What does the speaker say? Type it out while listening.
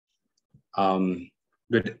Um,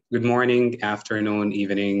 good morning, afternoon,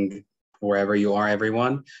 evening, wherever you are,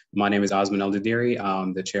 everyone. My name is Osman El-Didiri.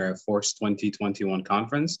 I'm the chair of FORCE 2021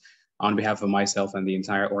 conference. On behalf of myself and the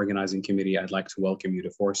entire organizing committee, I'd like to welcome you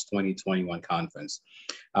to FORCE 2021 conference.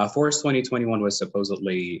 FORCE 2021 was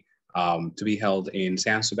supposedly to be held in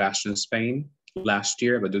San Sebastian, Spain last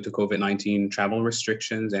year, but due to COVID-19 travel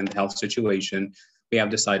restrictions and health situation, we have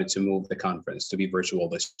decided to move the conference to be virtual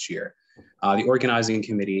this year. The organizing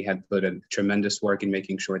committee had put in tremendous work in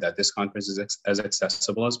making sure that this conference is as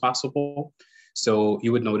accessible as possible. So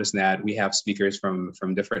you would notice that we have speakers from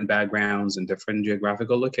different backgrounds and different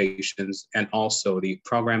geographical locations, and also the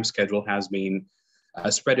program schedule has been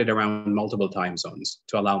spread around multiple time zones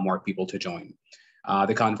to allow more people to join.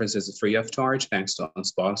 The conference is free of charge thanks to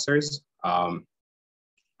sponsors. I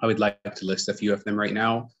would like to list a few of them right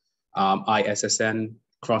now. ISSN,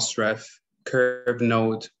 Crossref,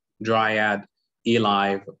 CurveNote, Dryad,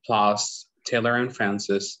 eLive, PLOS, Taylor &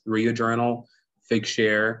 Francis, Rio Journal,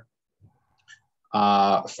 Figshare,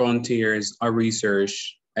 Frontiers, Our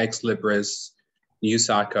Research, Ex Libris,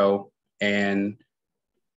 USACO, and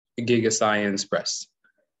GigaScience Press.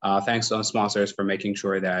 Thanks to our sponsors for making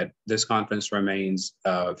sure that this conference remains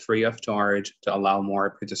free of charge to allow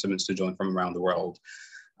more participants to join from around the world.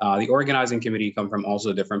 The organizing committee come from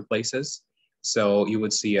also different places. So you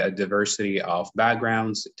would see a diversity of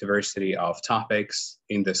backgrounds, diversity of topics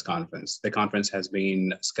in this conference. The conference has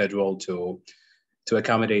been scheduled to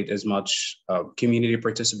accommodate as much community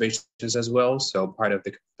participations as well. So part of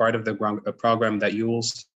the program that you will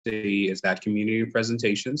see is that community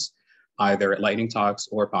presentations, either lightning talks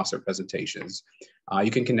or poster presentations. You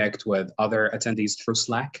can connect with other attendees through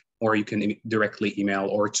Slack, or you can directly email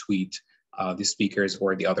or tweet the speakers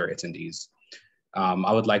or the other attendees.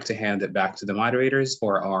 I would like to hand it back to the moderators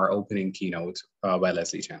for our opening keynote by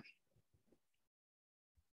Leslie Chan.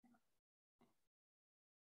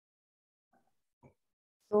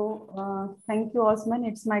 So thank you, Osman.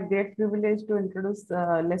 It's my great privilege to introduce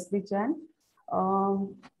Leslie Chan.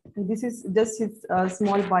 This is just his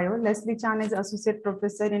small bio. Leslie Chan is Associate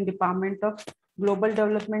Professor in Department of Global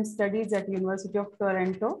Development Studies at University of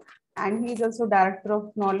Toronto, and he is also Director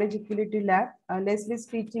of Knowledge Equality Lab. Leslie's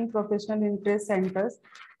teaching professional interest centers,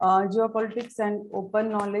 geopolitics and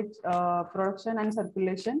open knowledge production and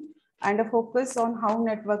circulation, and a focus on how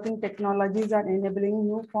networking technologies are enabling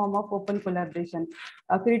new form of open collaboration,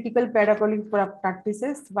 critical pedagogic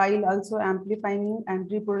practices, while also amplifying and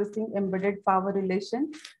reproducing embedded power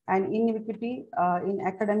relation and inequity in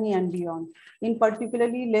academia and beyond. In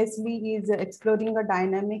particularly, Leslie is exploring a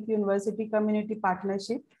dynamic university community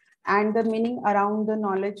partnership and the meaning around the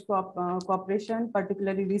knowledge cooperation,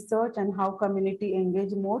 particularly research, and how community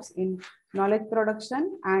engage modes in knowledge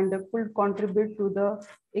production and could contribute to the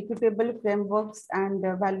equitable frameworks and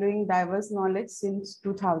valuing diverse knowledge since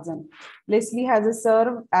 2000. Leslie has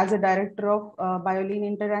served as a director of Biolin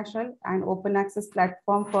International, an open access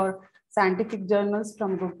platform for scientific journals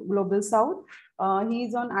from Global South. He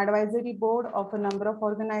is on advisory board of a number of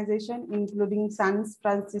organizations, including San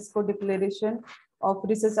Francisco Declaration of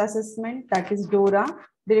Research Assessment, that is DORA,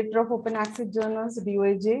 Director of Open Access Journals,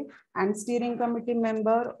 DOAJ, and Steering Committee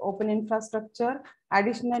member, Open Infrastructure.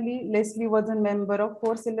 Additionally, Leslie was a member of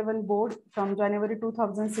FORCE2021 board from January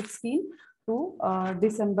 2016 to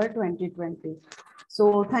December 2020.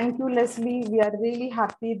 So thank you, Leslie. We are really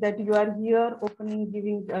happy that you are here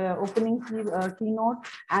giving keynote,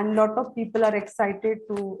 and a lot of people are excited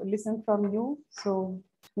to listen from you. So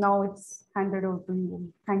now it's handed over to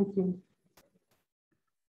you. Thank you.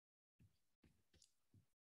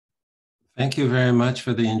 Thank you very much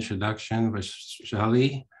for the introduction,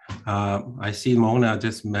 Rashali. I see Mona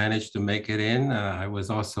just managed to make it in. I was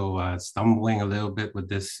also stumbling a little bit with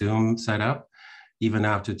this Zoom setup, even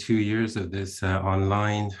after 2 years of this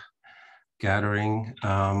online gathering.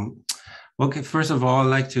 Okay, first of all, I'd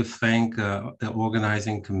like to thank the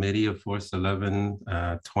organizing committee of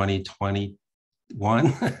FORCE2021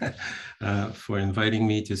 2021 for inviting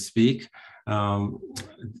me to speak.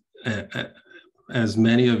 As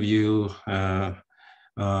many of you are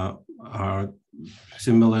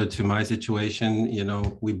similar to my situation, you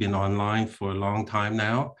know, we've been online for a long time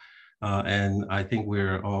now, and I think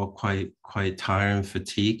we're all quite tired and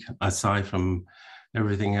fatigued, aside from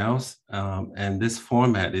everything else. And this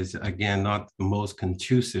format is, again, not the most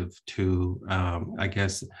conducive to, I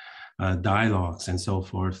guess, dialogues and so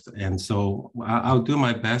forth. And so I'll do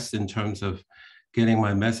my best in terms of getting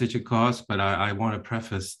my message across, but I want to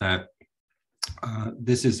preface that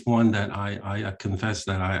this is one that I confess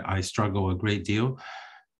that I struggle a great deal,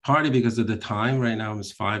 partly because of the time. Right now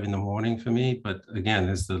it's 5 in the morning for me, but again,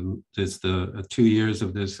 it's the 2 years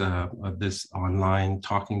of this online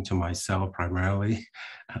talking to myself primarily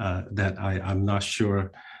that I'm not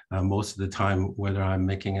sure most of the time whether I'm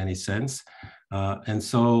making any sense. And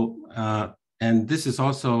this is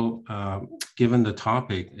also, given the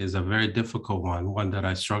topic, is a very difficult one that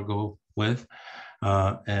I struggle with.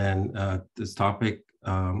 This topic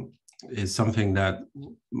is something that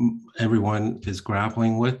everyone is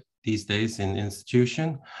grappling with these days in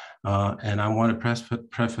institution. And I want to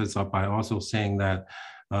preface up by also saying that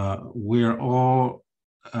we're all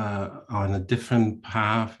on a different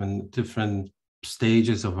path and different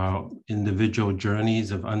stages of our individual journeys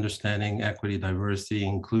of understanding equity, diversity,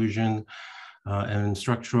 inclusion, and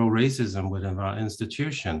structural racism within our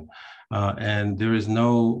institution. And there is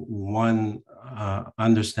no one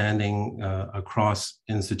understanding across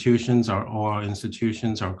institutions. All our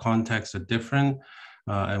institutions, our contexts are different,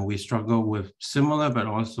 and we struggle with similar but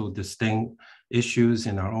also distinct issues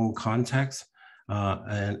in our own context.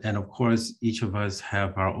 And of course, each of us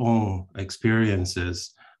have our own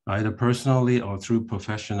experiences, either personally or through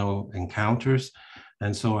professional encounters.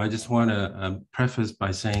 And so I just want to preface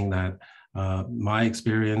by saying that my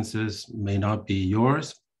experiences may not be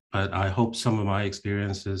yours, but I hope some of my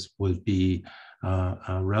experiences would be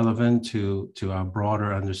relevant to our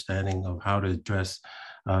broader understanding of how to address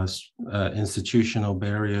institutional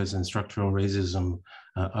barriers and structural racism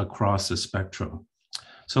across the spectrum.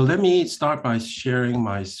 So let me start by sharing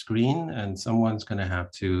my screen, and someone's going to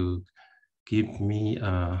have to give me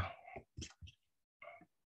a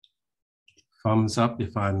thumbs up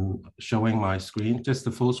if I'm showing my screen, just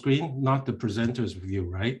the full screen, not the presenter's view,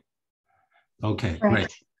 right? Okay,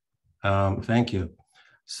 great. Thank you.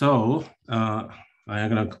 So I'm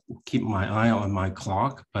going to keep my eye on my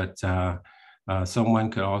clock, but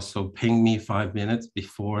someone could also ping me 5 minutes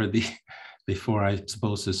before I'm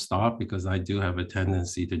supposed to stop, because I do have a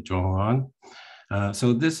tendency to draw on.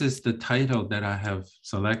 So this is the title that I have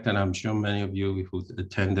selected. I'm sure many of you who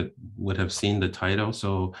attended would have seen the title.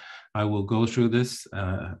 So I will go through this,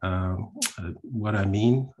 what I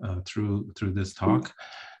mean through this talk.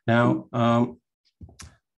 Now,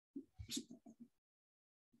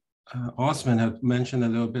 Osman had mentioned a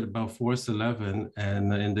little bit about FORCE11,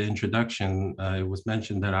 and in the introduction, it was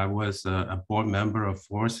mentioned that I was a board member of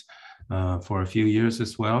FORCE for a few years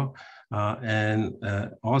as well.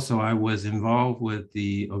 Also, I was involved with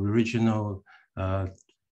the original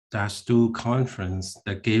DASTU conference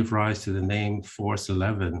that gave rise to the name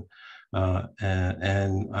FORCE11.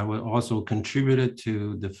 And I also contributed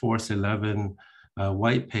to the FORCE11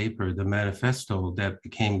 white paper, the manifesto that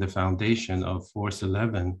became the foundation of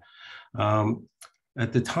FORCE11.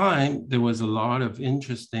 At the time, there was a lot of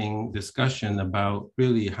interesting discussion about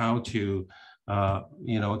really how to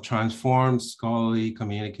transform scholarly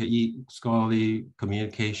communication,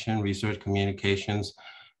 research communications,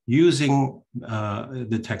 using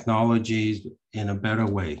the technologies in a better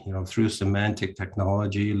way, through semantic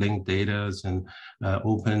technology, linked data, and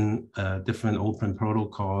different open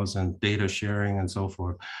protocols and data sharing and so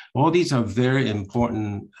forth. All these are very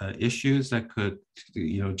important issues that could,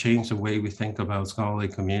 change the way we think about scholarly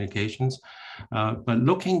communications. But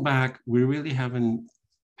looking back, we really haven't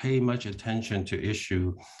paid much attention to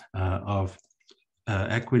issue of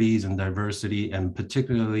equities and diversity, and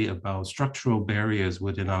particularly about structural barriers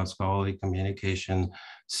within our scholarly communication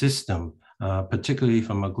system, particularly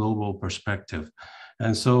from a global perspective.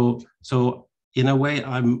 And so in a way,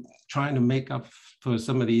 I'm trying to make up for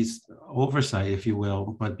some of these oversight, if you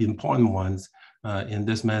will, but the important ones in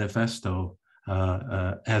this manifesto,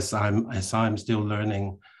 as I'm still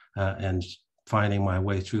learning and finding my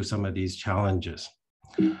way through some of these challenges.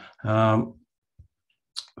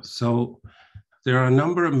 So there are a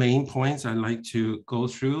number of main points I'd like to go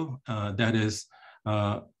through. That is,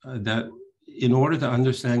 that in order to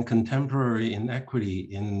understand contemporary inequity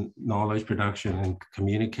in knowledge production and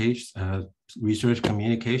communication, research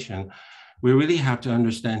communication, we really have to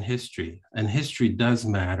understand history. And history does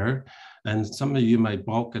matter. And some of you might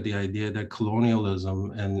balk at the idea that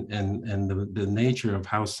colonialism and the nature of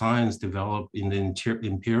how science developed in the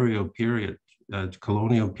imperial period,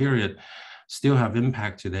 colonial period, still have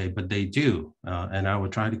impact today, but they do. And I will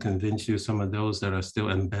try to convince you some of those that are still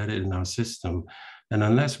embedded in our system. And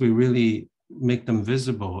unless we really make them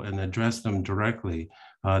visible and address them directly,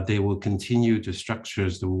 they will continue to structure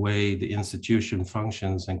the way the institution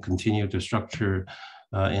functions and continue to structure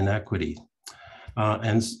inequity.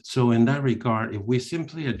 And so in that regard, if we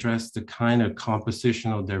simply address the kind of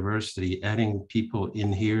compositional diversity, adding people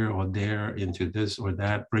in here or there into this or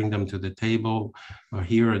that, bring them to the table or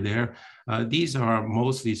here or there, these are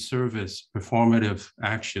mostly service performative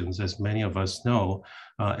actions, as many of us know,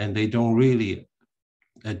 and they don't really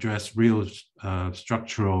address real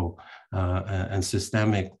structural and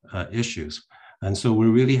systemic issues. And so we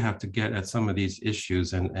really have to get at some of these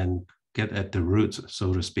issues and get at the roots,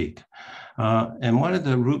 so to speak. And one of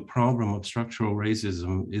the root problem of structural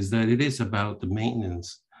racism is that it is about the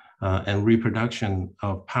maintenance and reproduction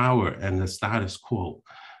of power and the status quo.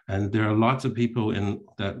 And there are lots of people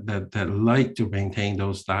that like to maintain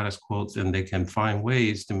those status quos, and they can find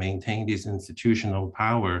ways to maintain this institutional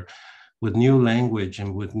power with new language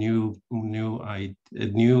and with new way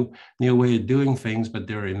of doing things, but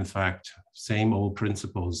they're in fact same old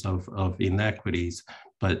principles of inequities,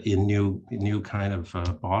 but in new kind of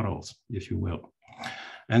bottles, if you will.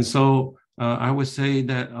 And so I would say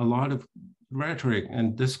that a lot of rhetoric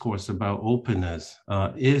and discourse about openness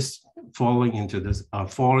is fall into this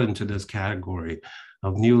category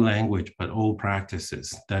of new language, but old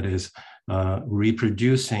practices, that is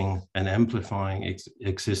reproducing and amplifying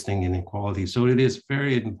existing inequalities. So it is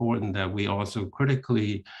very important that we also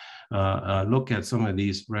critically look at some of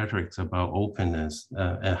these rhetorics about openness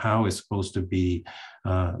and how it's supposed to be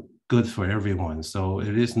good for everyone. So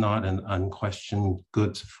it is not an unquestioned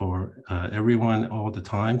good for everyone all the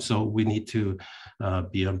time. So we need to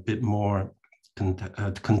be a bit more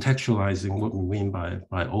contextualizing what we mean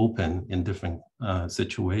by open in different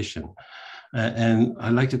situations. And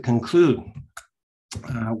I'd like to conclude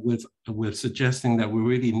with suggesting that we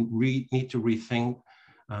really need to rethink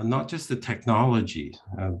not just the technology.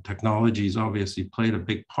 Technologies obviously played a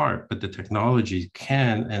big part, but the technology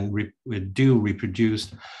can and do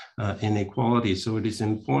reproduce inequality. So it is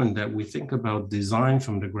important that we think about design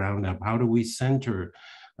from the ground up. How do we center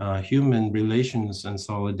human relations and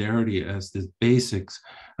solidarity as the basics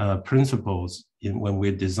principles when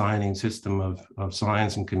we're designing system of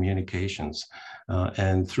science and communications.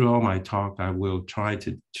 And throughout my talk, I will try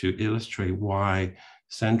to illustrate why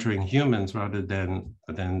centering humans rather than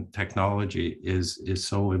technology is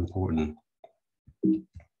so important.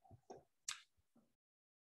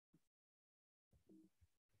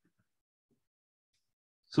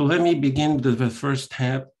 So let me begin with the first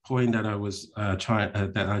point that I was trying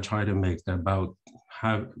to make about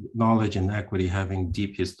how knowledge and equity having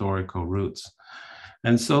deep historical roots.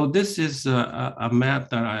 And so this is a map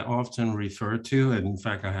that I often refer to. And in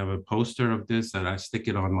fact, I have a poster of this that I stick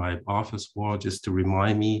it on my office wall just to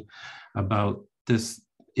remind me about this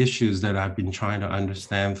issues that I've been trying to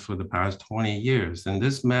understand for the past 20 years. And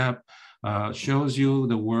this map shows you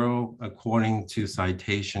the world according to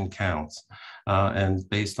citation counts and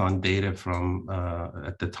based on data from,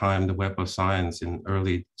 at the time, the Web of Science in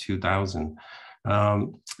early 2000.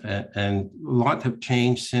 And a lot have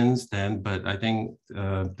changed since then, but I think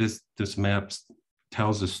this map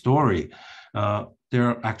tells a story.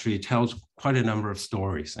 There actually tells quite a number of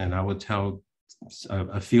stories, and I would tell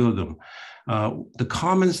a few of them. The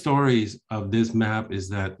common stories of this map is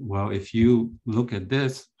that, well, if you look at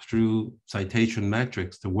this through citation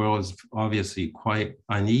metrics, the world is obviously quite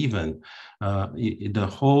uneven. The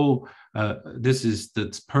whole, this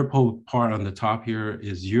purple part on the top here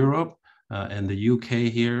is Europe. And the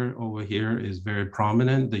UK over here is very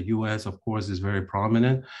prominent. The US, of course, is very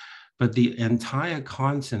prominent. But the entire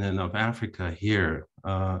continent of Africa here,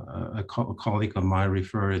 a colleague of mine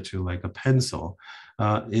referred it to like a pencil,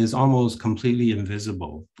 is almost completely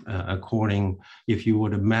invisible if you were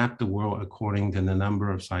to map the world according to the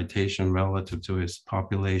number of citations relative to its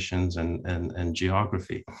populations and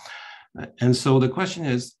geography. And so the question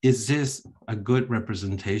is this a good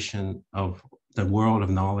representation of the world of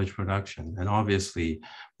knowledge production? And obviously,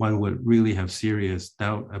 one would really have serious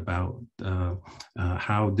doubt about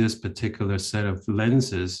how this particular set of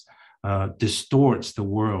lenses distorts the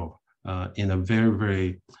world in a very,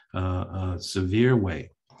 very severe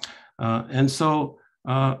way. And so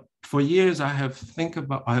for years, I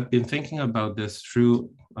have been thinking about this through,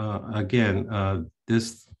 again,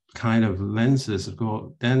 this kind of lenses.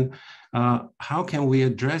 Then how can we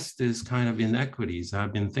address this kind of inequities?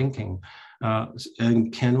 I've been thinking,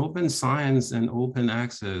 and can open science and open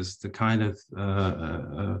access, the kind of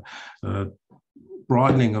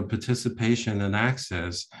broadening of participation and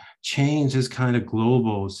access, change this kind of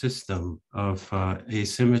global system of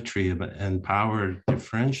asymmetry and power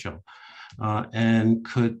differential? And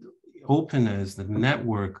could openness, the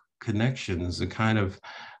network, connections, a kind of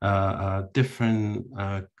different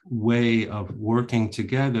way of working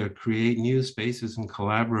together, create new spaces and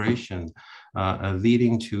collaboration,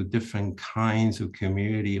 leading to different kinds of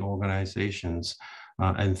community organizations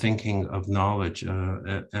and thinking of knowledge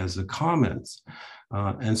as a commons.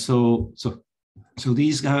 And so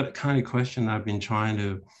these kind of questions I've been trying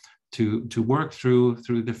to work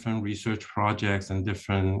through different research projects and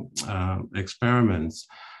different experiments.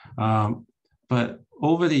 But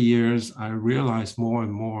over the years, I realized more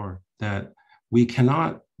and more that we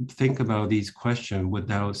cannot think about these questions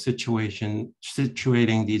without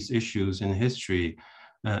situating these issues in history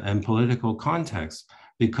and political context,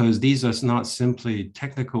 because these are not simply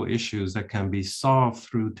technical issues that can be solved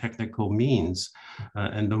through technical means.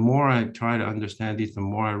 And the more I try to understand these, the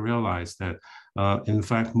more I realize that, in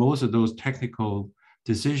fact, most of those technical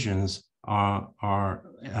decisions have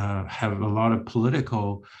a lot of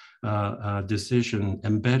political decision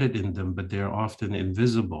embedded in them, but they're often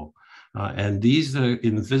invisible. And these are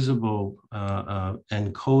invisible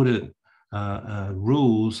encoded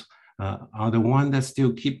rules are the ones that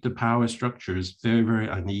still keep the power structures very, very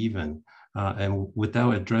uneven. And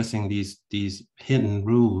without addressing these hidden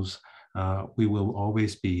rules, we will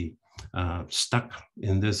always be stuck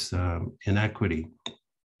in this inequity.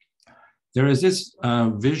 There is this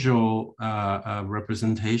visual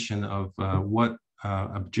representation of what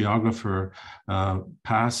a geographer,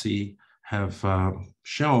 Passy, have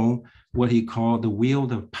shown, what he called the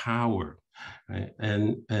wheel of power. Right?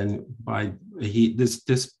 And by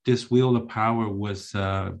this wheel of power was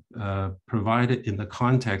provided in the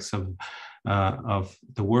context of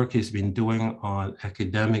the work he's been doing on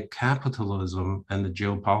academic capitalism and the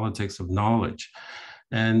geopolitics of knowledge.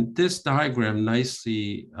 And this diagram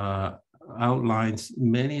nicely outlines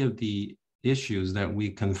many of the issues that we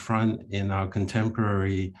confront in our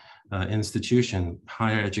contemporary institution,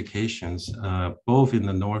 higher educations, both in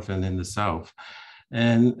the North and in the South.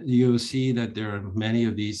 And you'll see that there are many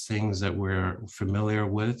of these things that we're familiar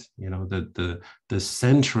with, you know, the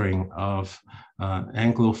centering of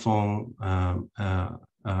Anglophone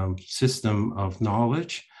system of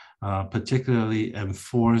knowledge, particularly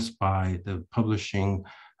enforced by the publishing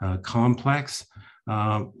complex.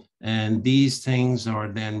 And these things are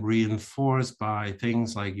then reinforced by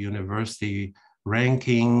things like university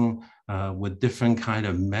ranking with different kind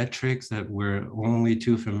of metrics that we're only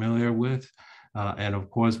too familiar with. And of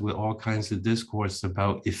course, with all kinds of discourse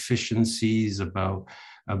about efficiencies, about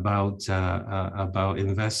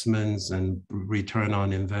investments and return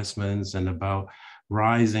on investments, and about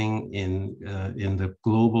rising in the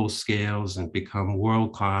global scales and become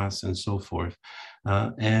world class and so forth.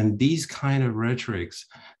 And these kind of rhetorics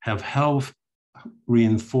have helped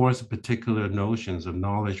reinforce particular notions of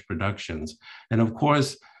knowledge productions. And of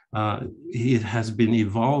course, it has been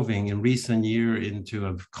evolving in recent years into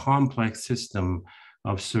a complex system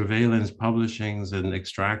of surveillance, publishings, and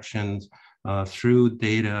extractions through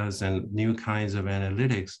data and new kinds of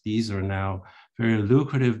analytics. These are now very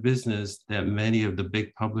lucrative business that many of the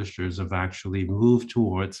big publishers have actually moved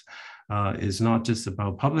towards. It's not just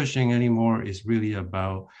about publishing anymore, it's really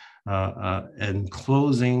about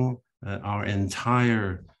enclosing our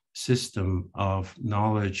entire system of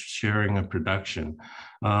knowledge sharing and production.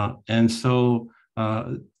 And so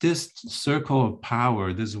this circle of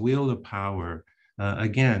power, this wheel of power,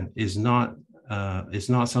 again, is not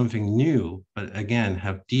something new, but again,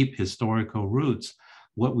 have deep historical roots.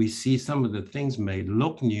 What we see, some of the things may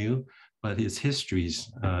look new, but its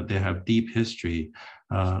histories, they have deep history,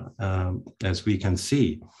 as we can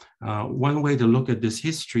see. One way to look at this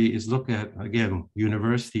history is look at, again,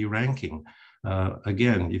 university ranking.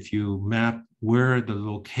 Again, if you map where the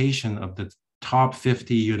location of the top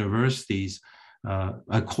 50 universities,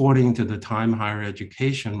 according to the Time Higher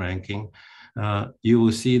Education ranking, you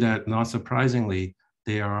will see that, not surprisingly,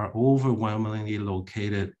 they are overwhelmingly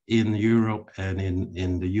located in Europe and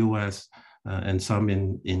in the US, and some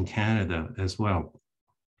in Canada as well.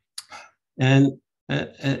 And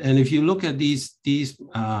if you look at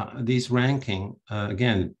these ranking,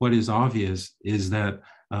 again, what is obvious is that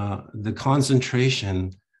the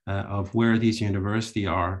concentration of where these universities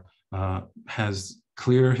are has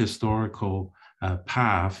clear historical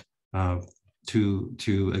path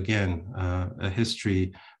to again, a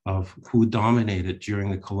history of who dominated during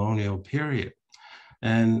the colonial period.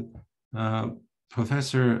 And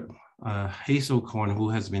Professor Hazelcorn, who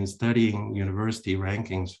has been studying university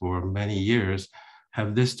rankings for many years,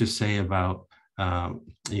 have this to say about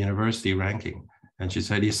university ranking. And she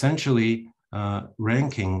said, essentially,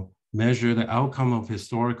 ranking measure the outcome of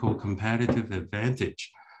historical competitive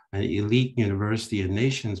advantage. And elite university and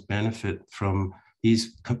nations benefit from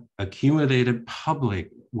he's accumulated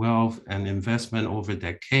public wealth and investment over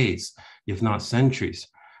decades, if not centuries.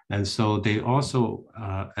 And so they also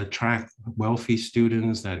attract wealthy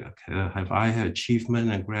students that have higher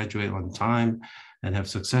achievement and graduate on time and have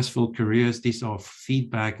successful careers. These all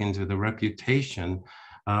feed back into the reputation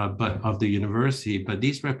of the university, but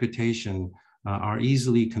these reputation are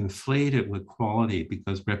easily conflated with quality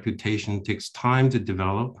because reputation takes time to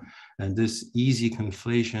develop, and this easy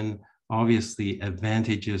conflation obviously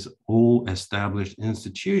advantages old established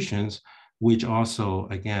institutions, which also,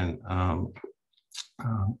 again,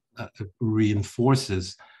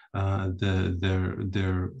 reinforces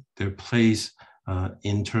their place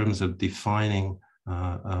in terms of defining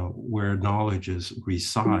where knowledges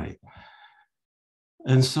reside.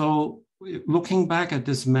 And so looking back at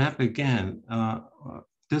this map again,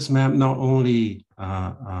 this map not only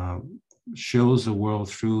shows the world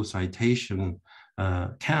through citation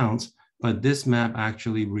counts, but this map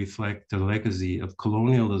actually reflects the legacy of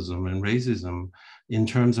colonialism and racism in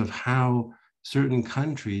terms of how certain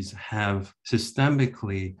countries have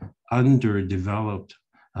systemically underdeveloped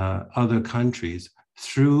other countries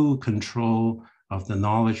through control of the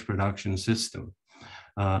knowledge production system.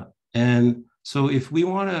 And so if we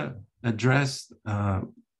want to address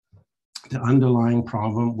the underlying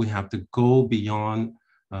problem, we have to go beyond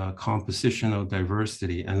compositional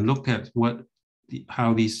diversity and look at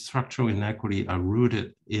how these structural inequity are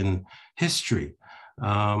rooted in history.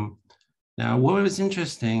 Now, what was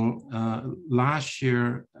interesting, last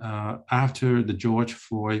year, after the George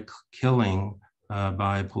Floyd killing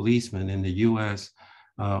by policemen in the US,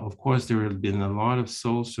 of course, there have been a lot of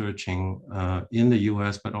soul searching in the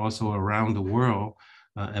US, but also around the world.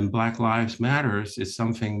 And Black Lives Matters is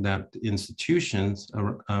something that institutions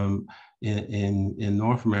in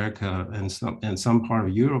North America and some part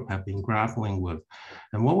of Europe have been grappling with.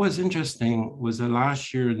 And what was interesting was that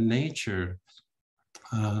last year, Nature,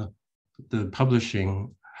 the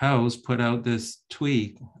publishing house, put out this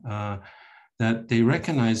tweet that they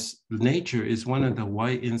recognize Nature is one of the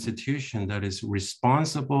white institutions that is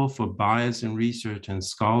responsible for bias in research and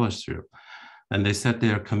scholarship. And they said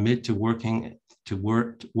they are committed to working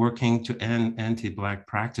to end anti-Black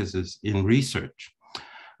practices in research.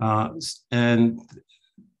 And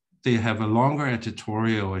they have a longer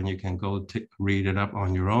editorial, and you can go read it up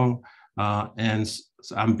on your own. And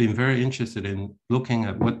so I've been very interested in looking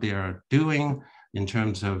at what they are doing in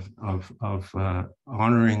terms of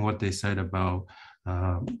honoring what they said about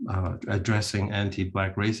addressing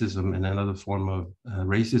anti-Black racism and another form of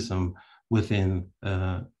racism within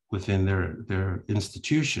their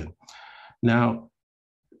institution. Now,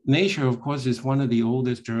 Nature, of course, is one of the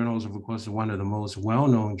oldest journals, of course, one of the most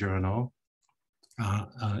well-known journal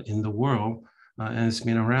in the world, and it's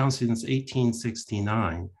been around since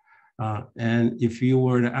 1869. And if you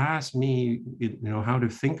were to ask me, how to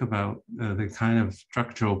think about the kind of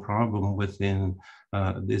structural problem within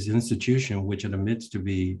this institution, which admits to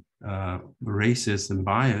be racist and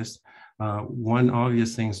biased, one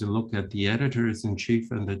obvious thing is to look at the editors-in-chief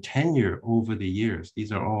and the tenure over the years.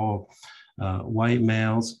 These are all white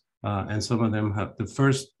males, and some of them have the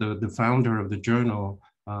founder of the journal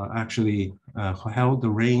actually held the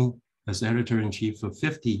reign as editor-in-chief for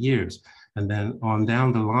 50 years. And then on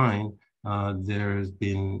down the line, there's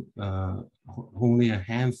been only a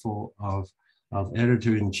handful of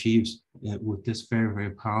editor-in-chiefs with this very, very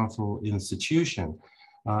powerful institution.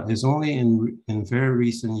 It's only in very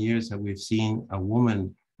recent years that we've seen a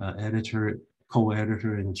woman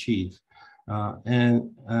co-editor-in-chief.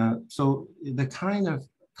 So the kind of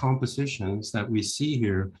compositions that we see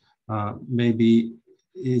here maybe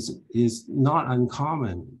is not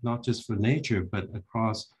uncommon, not just for Nature, but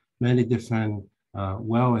across many different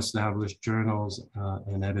well-established journals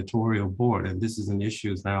and editorial board. And this is an issue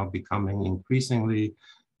that's now becoming increasingly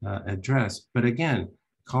addressed. But again,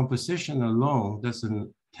 composition alone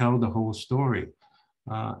doesn't tell the whole story.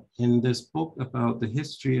 In this book about the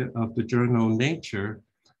history of the journal Nature,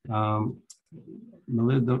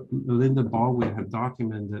 Melinda Baldwin have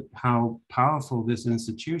documented how powerful this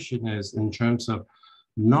institution is in terms of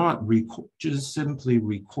not just simply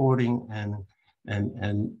recording and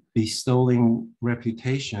bestowing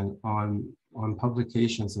reputation on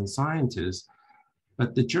publications and scientists,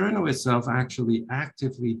 but the journal itself actually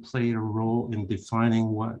actively played a role in defining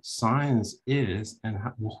what science is and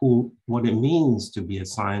what it means to be a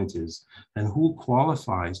scientist and who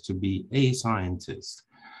qualifies to be a scientist.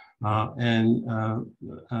 John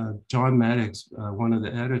Maddox, one of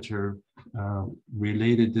the editors,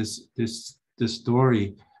 related this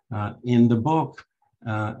story in the book.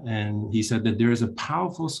 And he said that there is a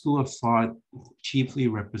powerful school of thought, chiefly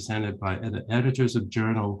represented by the editors of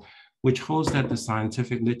journal, which holds that the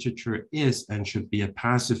scientific literature is and should be a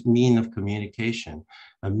passive mean of communication,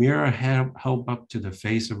 a mirror held up to the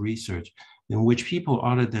face of research, in which people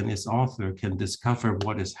other than its author can discover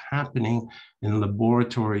what is happening in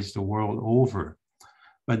laboratories the world over.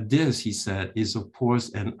 But this, he said, is of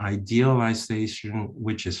course an idealization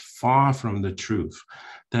which is far from the truth.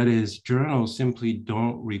 That is, journals simply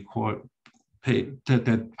don't record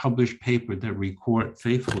that publish paper that record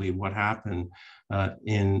faithfully what happened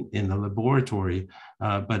in the laboratory,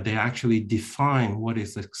 but they actually define what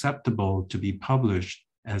is acceptable to be published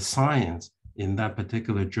as science in that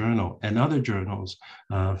particular journal and other journals,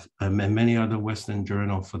 and many other Western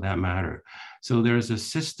journals for that matter. So there's a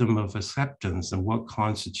system of acceptance and what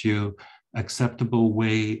constitute acceptable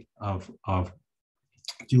way of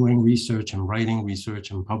doing research and writing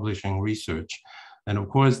research and publishing research. And of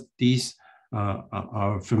course, these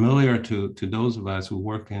are familiar to those of us who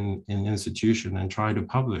work in institution and try to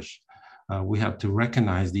publish. We have to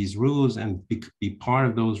recognize these rules and be part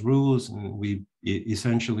of those rules, and we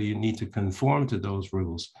essentially need to conform to those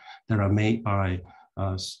rules that are made by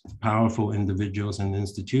powerful individuals and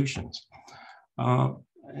institutions.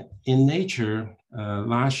 In Nature,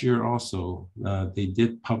 last year also, they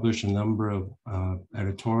did publish a number of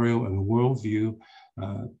editorial and worldview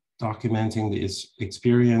documenting the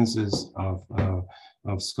experiences of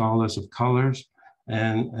scholars of colors.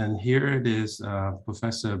 And here it is,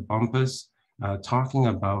 Professor Bumpus talking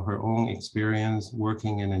about her own experience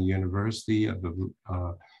working in a university, of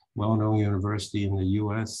a well-known university in the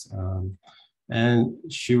US. And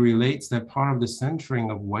she relates that part of the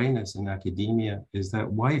centering of whiteness in academia is that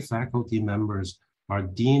white faculty members are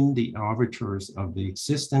deemed the arbiters of the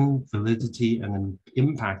existence, validity, and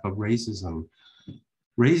impact of racism.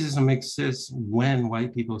 Racism exists when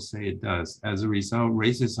white people say it does. As a result,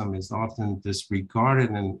 racism is often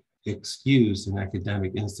disregarded and excused in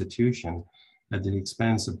academic institutions at the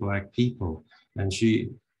expense of Black people. And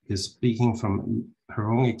she is speaking from her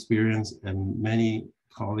own experience, and many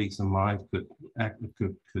colleagues of mine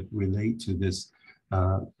could relate to this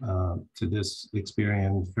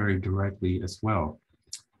experience very directly as well.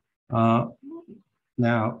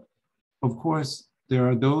 Now, of course, there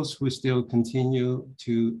are those who still continue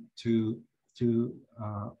to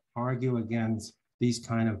argue against these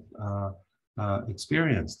kind of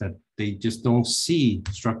experience, that they just don't see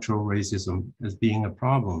structural racism as being a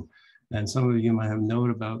problem. And some of you might have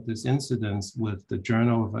known about this incident with the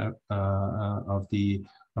Journal of the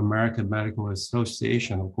American Medical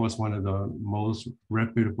Association, of course, one of the most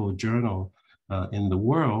reputable journal in the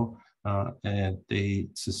world. And they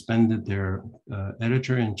suspended their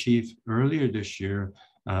editor-in-chief earlier this year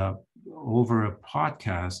over a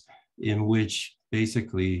podcast in which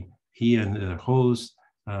basically he and the host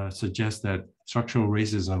suggest that structural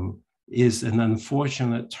racism is an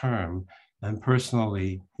unfortunate term. And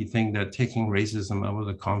personally, he thinks that taking racism out of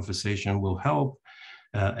the conversation will help.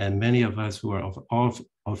 And many of us who are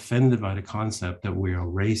offended by the concept that we are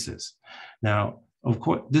racist. Now, of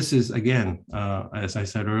course, this is, again, as I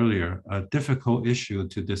said earlier, a difficult issue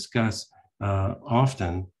to discuss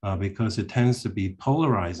often because it tends to be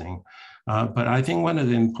polarizing. But I think one of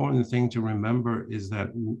the important things to remember is that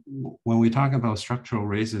when we talk about structural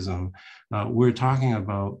racism, we're talking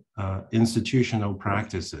about institutional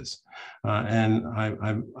practices. And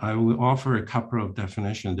I will offer a couple of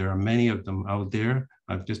definitions. There are many of them out there.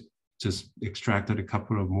 I've just extracted a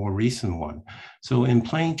couple of more recent ones. So in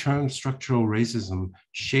plain terms, structural racism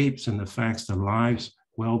shapes and affects the lives,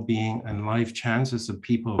 well-being, and life chances of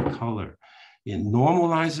people of color. It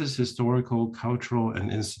normalizes historical, cultural,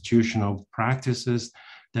 and institutional practices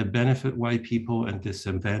that benefit white people and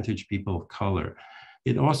disadvantage people of color.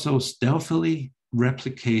 It also stealthily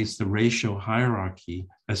replicates the racial hierarchy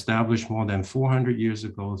established more than 400 years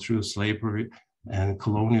ago through slavery and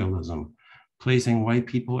colonialism, placing white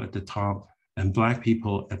people at the top and Black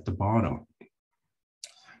people at the bottom.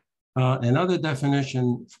 Another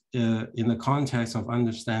definition in the context of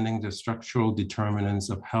understanding the structural determinants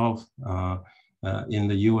of health in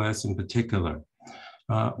the US in particular.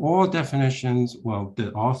 All definitions, well,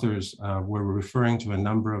 the authors were referring to a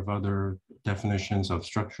number of other definitions of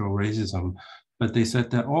structural racism, but they said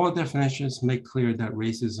that all definitions make clear that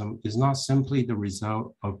racism is not simply the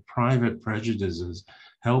result of private prejudices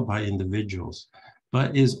held by individuals,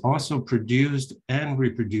 but is also produced and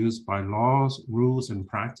reproduced by laws, rules, and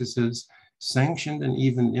practices, sanctioned and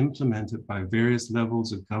even implemented by various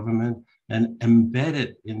levels of government and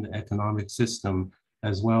embedded in the economic system,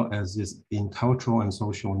 as well as in cultural and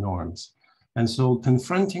social norms. And so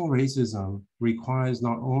confronting racism requires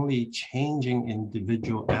not only changing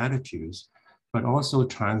individual attitudes, but also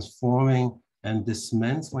transforming and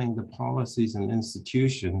dismantling the policies and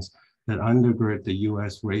institutions that undergird the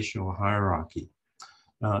US racial hierarchy.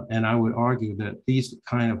 And I would argue that these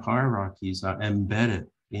kind of hierarchies are embedded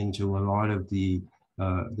into a lot of the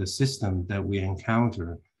system that we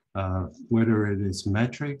encounter, whether it is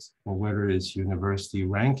metrics or whether it's university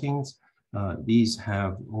rankings. These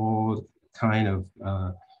have all kind of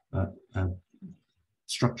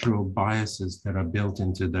structural biases that are built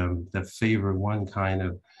into them that favor one kind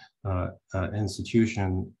of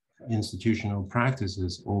institutional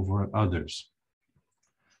practices over others.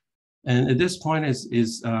 And at this point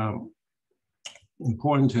is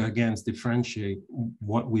important to, again, differentiate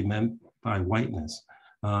what we meant by whiteness.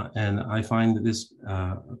 And I find this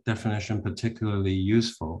definition particularly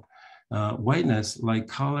useful. Whiteness, like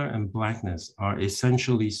color and blackness, are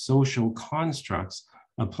essentially social constructs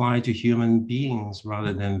applied to human beings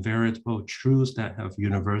rather than veritable truths that have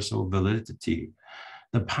universal validity.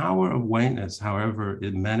 The power of whiteness, however,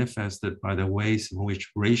 is manifested by the ways in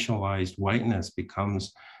which racialized whiteness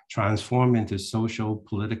becomes transformed into social,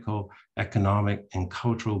 political, economic, and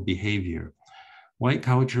cultural behavior. White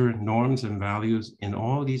culture, norms, and values in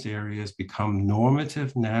all these areas become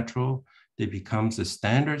normative, natural. They become the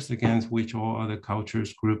standards against which all other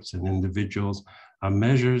cultures, groups, and individuals are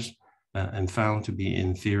measured and found to be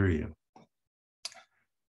inferior.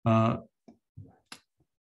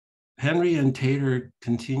 Henry and Taylor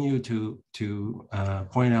continue to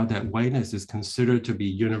point out that whiteness is considered to be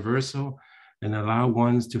universal and allow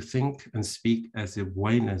ones to think and speak as if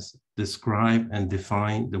whiteness describe and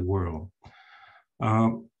define the world.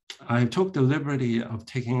 I took the liberty of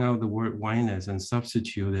taking out the word whiteness and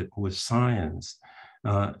substitute it with science.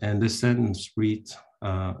 And this sentence reads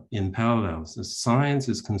in parallels: science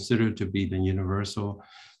is considered to be the universal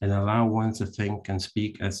and allow one to think and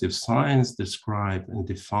speak as if science describe and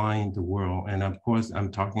define the world. And of course,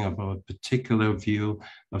 I'm talking about a particular view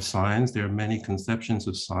of science. There are many conceptions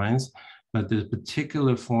of science, but the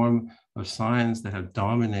particular form of science that have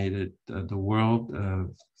dominated the world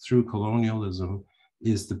through colonialism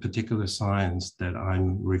is the particular science that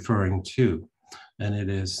I'm referring to. And it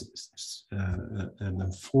is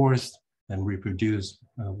enforced and reproduced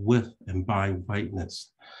with and by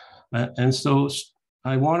whiteness. And so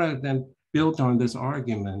I want to then build on this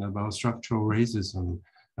argument about structural racism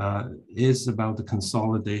is about the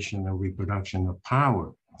consolidation and reproduction of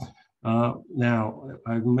power. Now,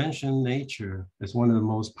 I mentioned nature as one of the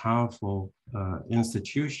most powerful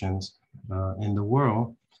institutions in the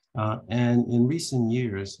world. And in recent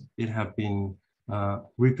years, it has been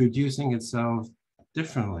reproducing itself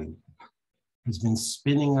differently. It's been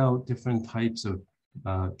spinning out different types of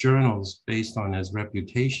journals based on its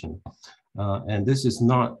reputation. And this is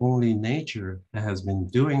not only nature that has been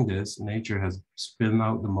doing this. Nature has spun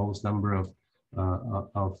out the most number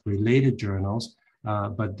of related journals,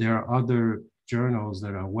 but there are other journals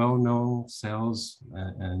that are well-known, Cells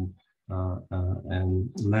and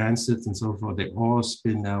Lancet and so forth. They all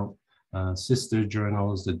spin out sister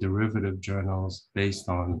journals, the derivative journals based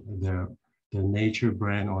on their Nature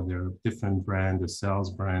brand or their different brand, the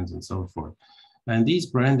Cells brands and so forth. And these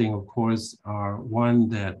branding, of course, are one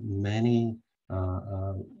that many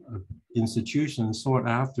institutions sought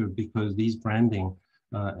after because these branding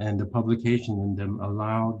and the publication in them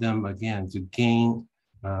allow them, again, to gain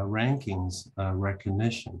rankings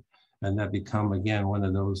recognition. And that become, again, one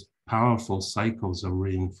of those powerful cycles of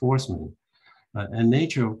reinforcement. And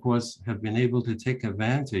Nature, of course, have been able to take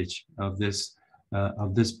advantage of this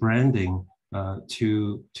branding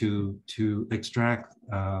to extract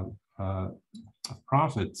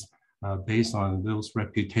profits based on those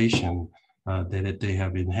reputation that they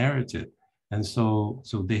have inherited. And so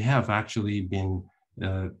they have actually been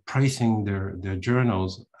pricing their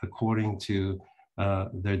journals according to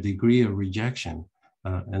their degree of rejection.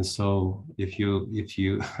 And so if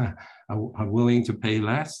you are willing to pay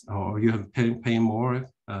less or you have pay more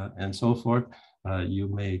and so forth, you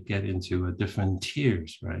may get into different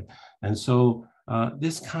tiers, right? And so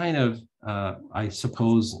this kind of, I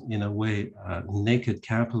suppose, in a way, naked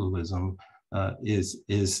capitalism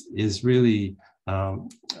is really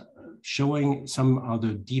showing some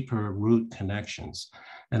other deeper root connections.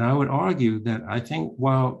 And I would argue that I think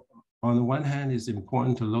while on the one hand it's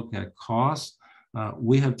important to look at cost,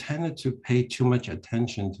 we have tended to pay too much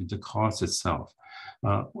attention to the cost itself.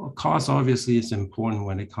 Cost obviously is important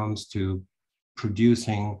when it comes to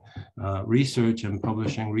producing research and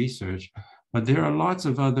publishing research, but there are lots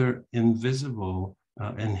of other invisible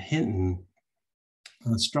and hidden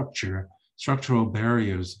structural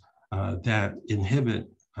barriers that inhibit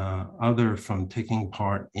other from taking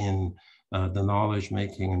part in the knowledge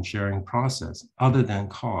making and sharing process, other than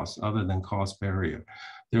cost barrier.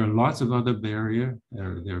 There are lots of other barriers.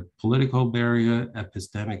 There are political barrier,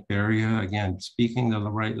 epistemic barrier, again, speaking the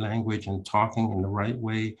right language and talking in the right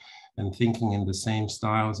way and thinking in the same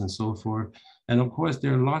styles and so forth. And of course,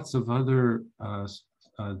 there are lots of other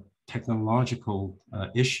technological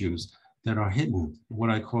issues that are hidden, what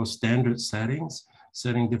I call standard settings,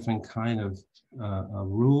 setting different kind of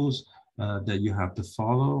rules that you have to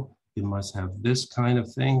follow. You must have this kind of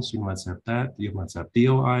things, you must have that, you must have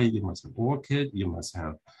DOI, you must have ORCID, you must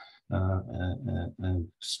have a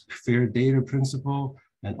fair data principle,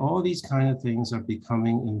 and all these kind of things are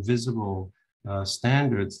becoming invisible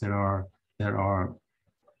standards that are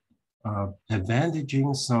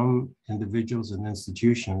advantaging some individuals and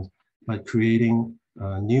institutions, but creating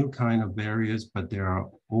new kind of barriers, but there are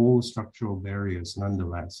old structural barriers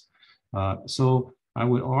nonetheless. So I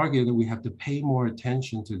would argue that we have to pay more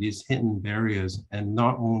attention to these hidden barriers and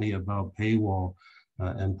not only about paywall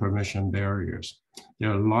and permission barriers. There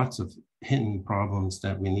are lots of hidden problems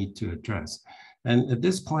that we need to address. And at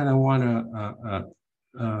this point, I want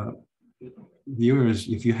to, viewers,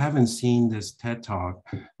 if you haven't seen this TED Talk,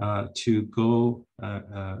 to go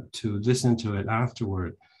to listen to it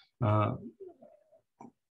afterward.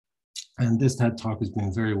 And this TED Talk has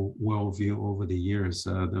been very well viewed over the years.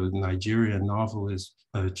 The Nigerian novelist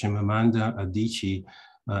Chimamanda Adichie,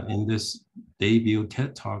 in this debut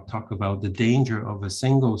TED Talk, talked about the danger of a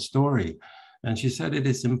single story. And she said it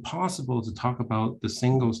is impossible to talk about the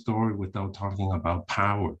single story without talking about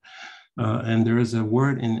power. And there is a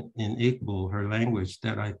word in Igbo, her language,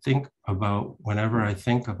 that I think about whenever I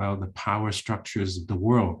think about the power structures of the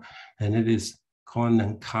world, and it is called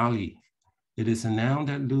Nankali. It is a noun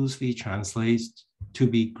that loosely translates to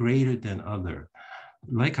be greater than other.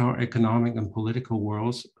 Like our economic and political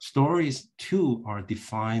worlds, stories too are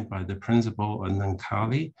defined by the principle of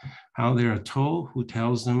Nankali, how they are told, who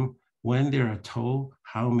tells them, when they are told,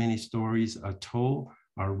 how many stories are told,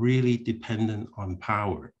 are really dependent on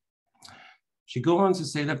power. She goes on to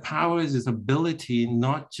say that power is this ability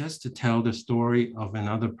not just to tell the story of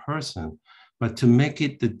another person, but to make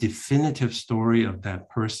it the definitive story of that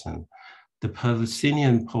person. The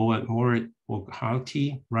Palestinian poet Morit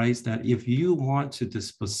Oghati writes that if you want to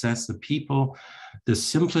dispossess the people, the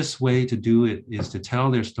simplest way to do it is to tell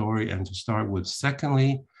their story and to start with,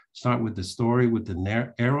 secondly, start with the story with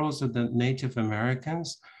the arrows of the Native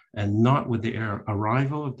Americans and not with the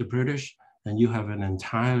arrival of the British, and you have an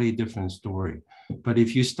entirely different story. But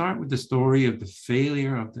if you start with the story of the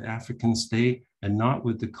failure of the African state and not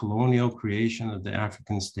with the colonial creation of the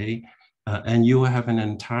African state, and you have an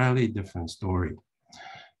entirely different story.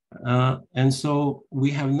 And so we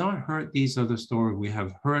have not heard these other stories. We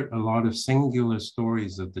have heard a lot of singular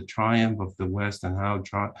stories of the triumph of the West and how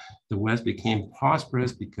the West became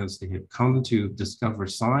prosperous because they had come to discover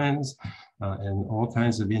science and all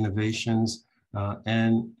kinds of innovations.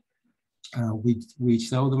 We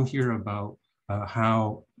seldom hear about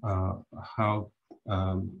how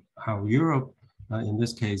Europe, in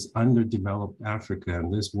this case, underdeveloped Africa,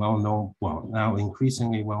 and this well-known, well, now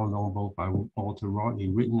increasingly well-known book by Walter Rodney,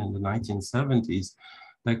 written in the 1970s,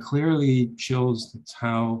 that clearly shows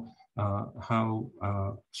how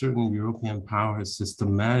certain European powers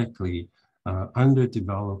systematically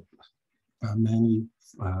underdeveloped many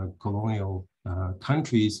colonial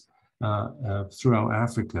countries throughout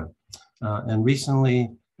Africa. And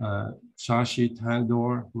recently, Shashi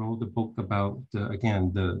Tandor wrote a book about,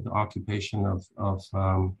 the occupation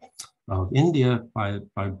of India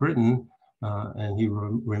by Britain, and he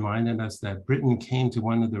reminded us that Britain came to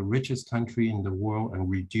one of the richest countries in the world and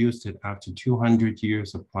reduced it after 200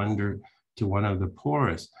 years of plunder to one of the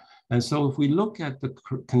poorest. And so if we look at the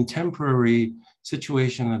contemporary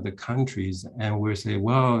situation of the countries and we say,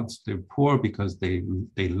 well, they're poor because they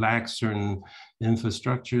lack certain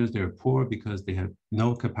infrastructures, they're poor because they have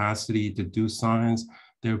no capacity to do science,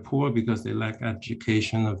 they're poor because they lack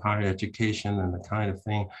education of higher education and the kind of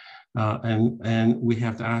thing. And we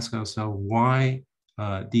have to ask ourselves why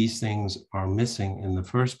these things are missing in the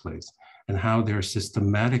first place, and how they're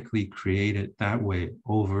systematically created that way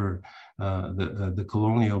over the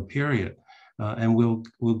colonial period. And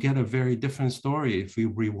we'll get a very different story. If we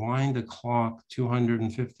rewind the clock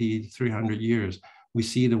 250, 300 years, we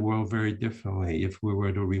see the world very differently if we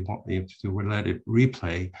were to let it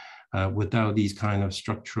replay without these kind of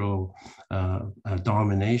structural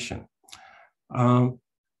domination.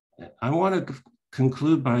 I want to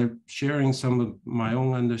conclude by sharing some of my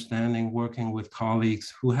own understanding working with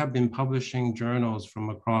colleagues who have been publishing journals from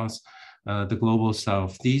across the Global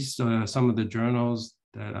South. These are some of the journals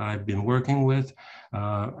that I've been working with,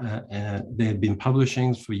 and they've been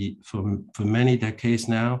publishing for many decades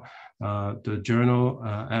now. The journal,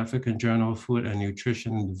 African Journal of Food and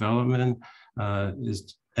Nutrition and Development,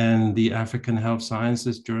 and the African Health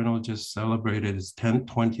Sciences Journal just celebrated its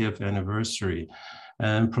 20th anniversary.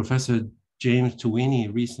 And Professor James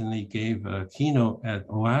Tuwini recently gave a keynote at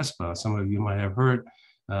OASPA. Some of you might have heard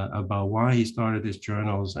about why he started his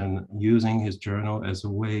journals and using his journal as a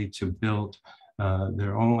way to build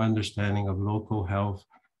their own understanding of local health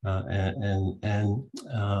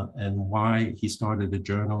and why he started the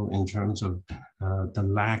journal in terms of the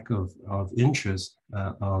lack of interest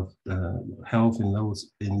of health in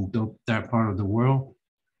that part of the world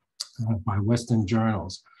by Western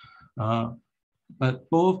journals. But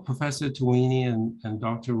both Professor Tuwini and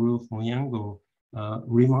Dr. Ruth Moyengo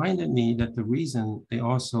reminded me that the reason they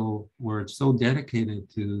also were so dedicated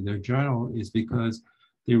to their journal is because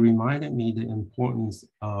they reminded me the importance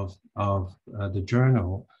of the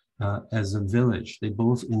journal as a village. They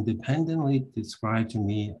both independently described to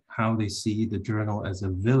me how they see the journal as a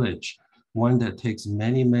village, one that takes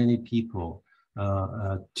many, many people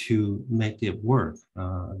to make it work.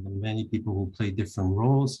 Many people who play different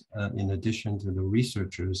roles in addition to the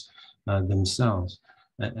researchers themselves.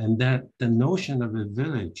 And that the notion of a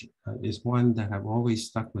village is one that have always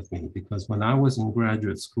stuck with me, because when I was in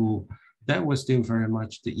graduate school, that was still very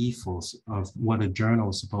much the ethos of what a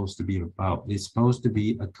journal is supposed to be about. It's supposed to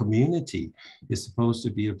be a community. It's supposed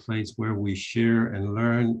to be a place where we share and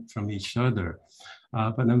learn from each other.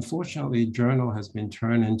 But unfortunately, journal has been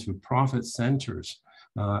turned into profit centers.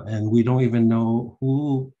 And we don't even know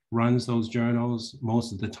who runs those journals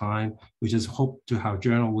most of the time. We just hope to how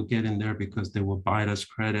journal will get in there because they will buy us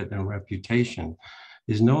credit and reputation.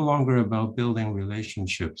 It's no longer about building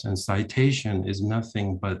relationships, and citation is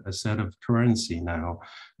nothing but a set of currency now.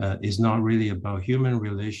 It's not really about human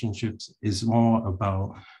relationships. It's more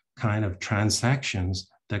about kind of transactions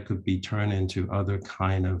that could be turned into other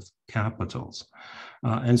kind of capitals.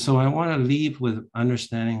 And so I want to leave with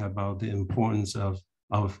understanding about the importance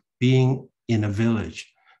of being in a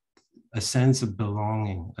village, a sense of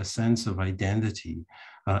belonging, a sense of identity.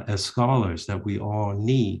 As scholars, that we all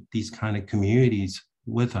need these kind of communities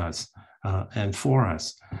with us and for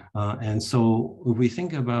us. And so if we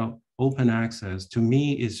think about open access, to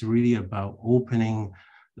me, it's really about opening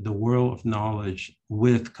the world of knowledge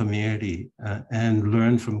with community and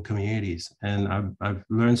learn from communities. And I've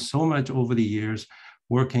learned so much over the years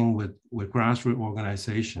working with grassroots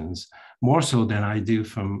organizations, more so than I do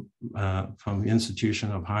from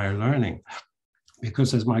institution of higher learning.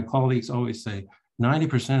 Because as my colleagues always say,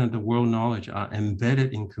 90% of the world knowledge are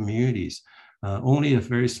embedded in communities. Only a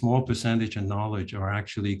very small percentage of knowledge are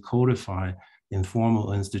actually codified in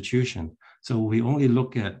formal institutions. So we only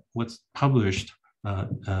look at what's published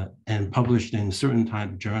and published in certain type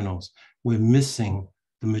of journals. We're missing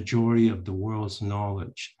the majority of the world's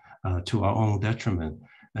knowledge to our own detriment.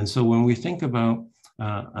 And so when we think about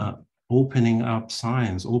opening up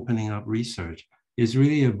science, opening up research, it's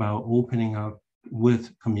really about opening up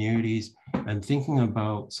with communities and thinking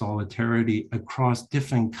about solidarity across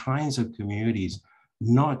different kinds of communities,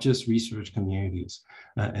 not just research communities.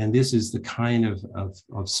 And this is the kind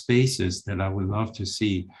of spaces that I would love to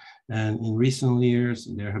see. And in recent years,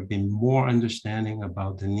 there have been more understanding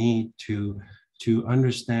about the need to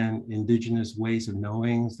understand indigenous ways of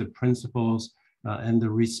knowing, the principles, and the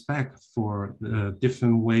respect for the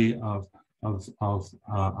different way of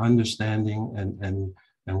understanding and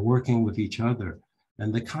working with each other.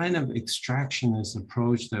 And the kind of extractionist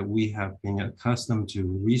approach that we have been accustomed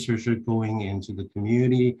to, researchers going into the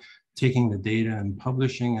community, taking the data and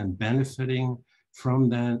publishing and benefiting from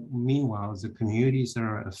that. Meanwhile, the communities that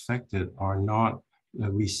are affected are not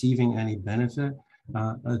receiving any benefit.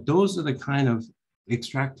 Those are the kind of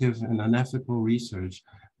extractive and unethical research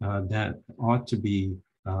that ought to be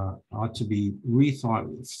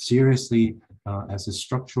rethought seriously as a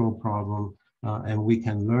structural problem. And we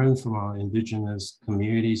can learn from our indigenous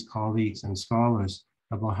communities, colleagues, and scholars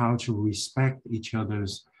about how to respect each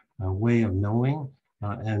other's way of knowing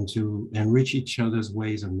and to enrich each other's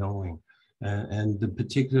ways of knowing. And the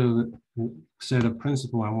particular set of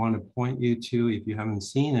principles I want to point you to, if you haven't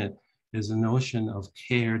seen it, is the notion of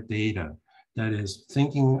care data. That is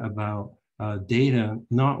thinking about data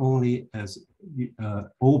not only as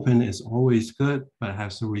open is always good, but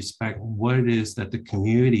has to respect what it is that the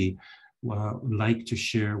community like to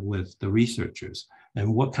share with the researchers,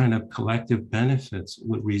 and what kind of collective benefits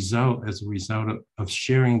would result as a result of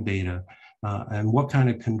sharing data, and what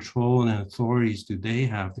kind of control and authorities do they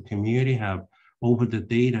have, the community have, over the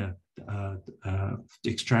data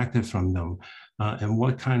extracted from them, and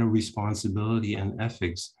what kind of responsibility and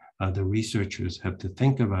ethics the researchers have to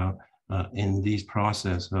think about in these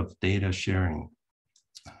process of data sharing.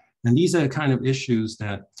 And these are the kind of issues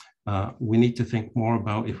that we need to think more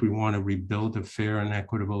about if we want to rebuild a fair and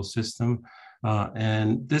equitable system.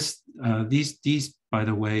 And these, by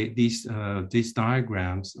the way, these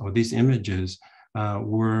diagrams or these images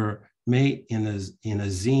were made in a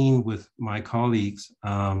zine with my colleagues.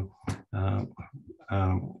 And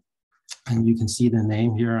you can see the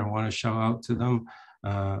name here. I want to shout out to them.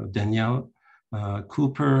 Danielle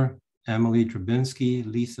Cooper, Emily Drabinsky,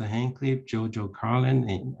 Lisa Hankleep, Jojo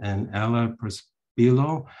Carlin, and Ella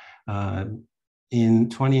Perspilo. In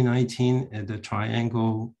 2019, at the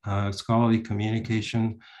Triangle Scholarly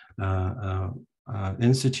Communication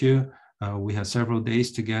Institute, we had several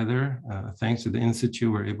days together. Thanks to the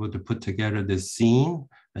Institute, we're able to put together this zine,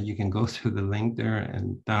 and you can go through the link there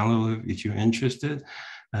and download it if you're interested,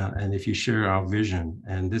 and if you share our vision.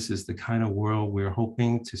 And this is the kind of world we're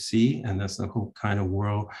hoping to see, and that's the whole kind of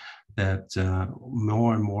world that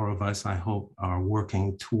more and more of us, I hope, are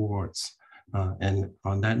working towards. And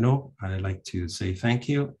on that note, I'd like to say thank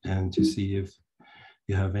you and to see if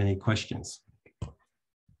you have any questions.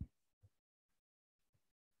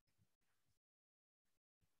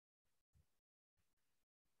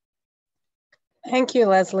 Thank you,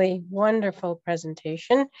 Leslie. Wonderful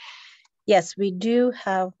presentation. Yes, we do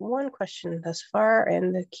have one question thus far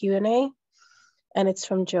in the Q&A, and it's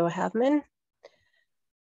from Joe Havman.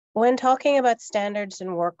 When talking about standards and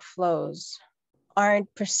workflows,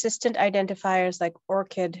 aren't persistent identifiers like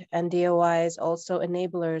ORCID and DOIs also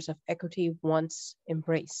enablers of equity once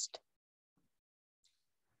embraced?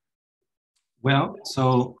 Well,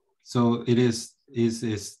 so it is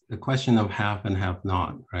a question of have and have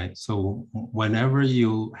not, right? So whenever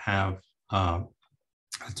you have a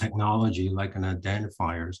technology like an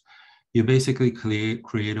identifiers, you basically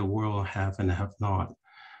create a world of have and have not.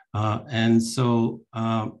 And so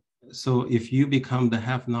if you become the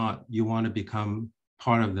have not, you want to become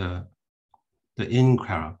part of the in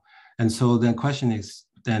crowd. And so the question is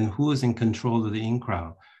then who is in control of the in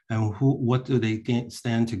crowd, and what do they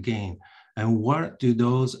stand to gain? And what do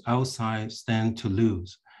those outside stand to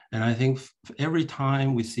lose? And I think every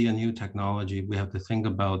time we see a new technology, we have to think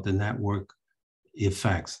about the network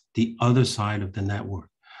effects, the other side of the network.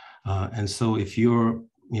 And so if you're,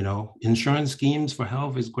 insurance schemes for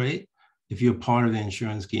health is great if you're part of the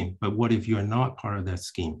insurance scheme, but what if you're not part of that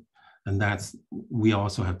scheme? And that's, we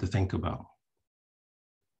also have to think about.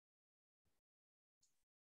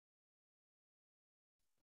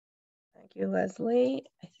 Thank you, Leslie.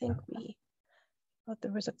 I think we thought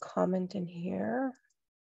there was a comment in here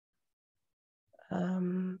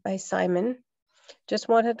by Simon. Just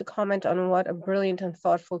wanted to comment on what a brilliant and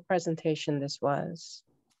thoughtful presentation this was.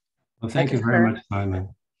 Well, thank you very much,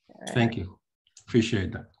 Simon. Thank you.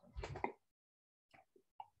 Appreciate that.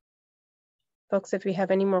 Folks, if you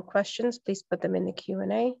have any more questions, please put them in the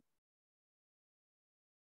Q&A.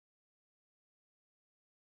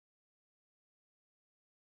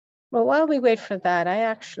 Well, while we wait for that, I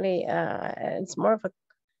actually, it's more of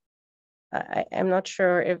a, I'm not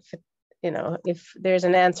sure if, if there's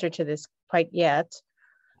an answer to this quite yet.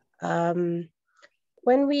 When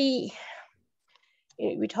we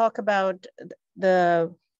talk about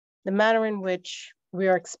the manner in which we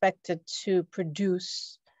are expected to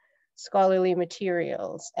produce scholarly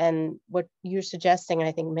materials, and what you're suggesting, and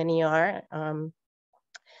I think many are,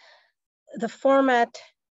 the format,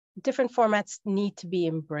 different formats need to be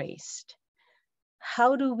embraced.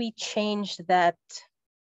 How do we change that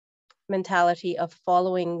mentality of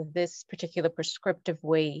following this particular prescriptive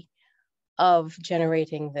way of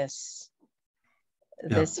generating this,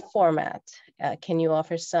 this format? Can you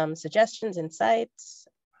offer some suggestions, insights?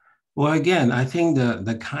 Well, again, I think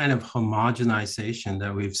the kind of homogenization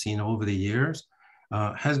that we've seen over the years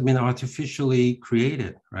has been artificially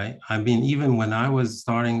created, right? I mean, even when I was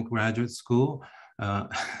starting graduate school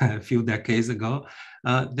a few decades ago,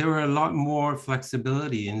 there were a lot more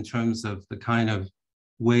flexibility in terms of the kind of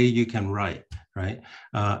way you can write, right?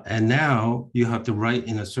 And now you have to write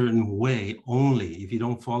in a certain way only. If you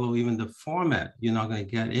don't follow even the format, you're not going to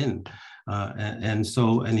get in.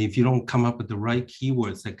 And if you don't come up with the right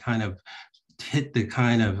keywords that kind of hit the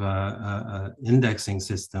kind of indexing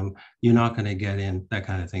system, you're not going to get in, that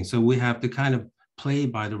kind of thing. So we have to kind of play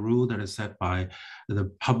by the rule that is set by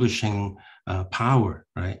the publishing power,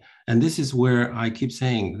 right? And this is where I keep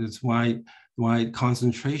saying, that's why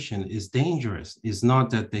concentration is dangerous. It's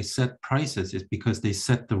not that they set prices, it's because they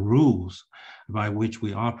set the rules by which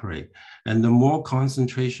we operate. And the more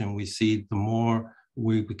concentration we see, the more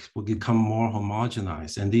we will become more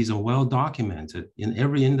homogenized. And these are well documented in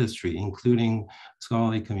every industry, including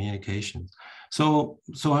scholarly communications. So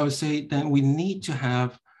I would say that we need to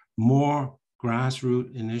have more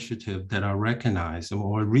grassroots initiatives that are recognized,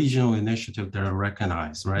 or regional initiatives that are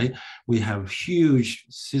recognized, right? We have huge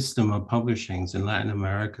system of publishings in Latin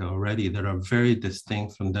America already that are very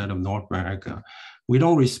distinct from that of North America. We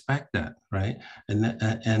don't respect that, right?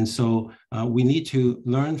 And so we need to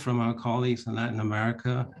learn from our colleagues in Latin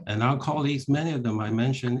America, and our colleagues, many of them I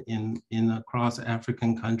mentioned in across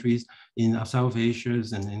African countries, in South Asia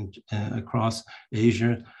and across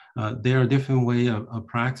Asia. There are different ways of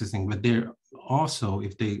practicing, but they're also,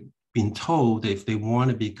 if they've been told that if they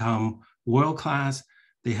want to become world-class,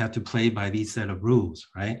 they have to play by these set of rules,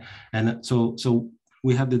 right? And so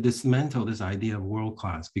we have to dismantle this idea of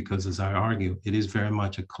world-class, because as I argue, it is very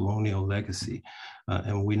much a colonial legacy.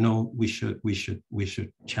 And we know we should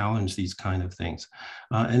challenge these kind of things.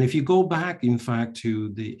 And if you go back, in fact, to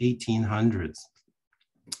the 1800s,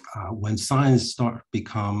 when science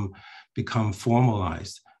become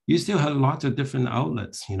formalized, you still have lots of different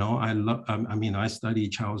outlets. You know, I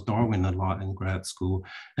studied Charles Darwin a lot in grad school,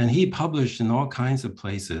 and he published in all kinds of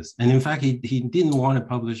places. And in fact, he didn't want to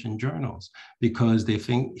publish in journals because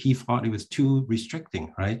he thought it was too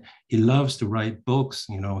restricting, right? He loves to write books.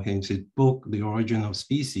 You know, in his book, The Origin of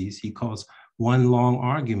Species, he calls one long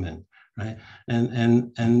argument, right?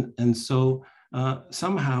 And so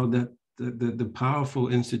somehow the powerful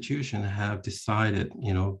institution have decided,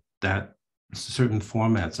 you know, that certain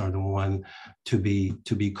formats are the one to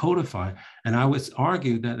be codified. And I would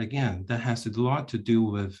argue that, again, that has a lot to do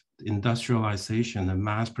with industrialization and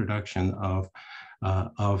mass production of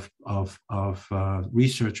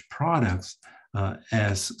research products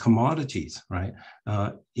as commodities, right?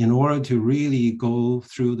 In order to really go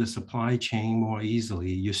through the supply chain more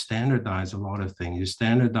easily, you standardize a lot of things. You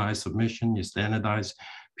standardize submission, you standardize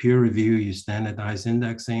peer review, you standardize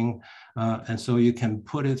indexing, and so you can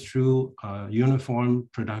put it through a uniform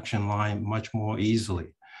production line much more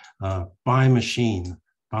easily. By machine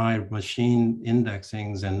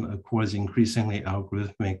indexings, and of course increasingly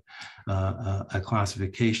algorithmic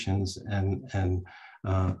classifications and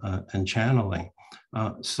channeling.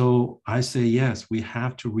 So I say, yes, we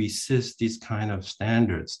have to resist these kind of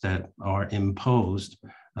standards that are imposed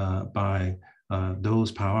by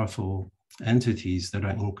those powerful entities that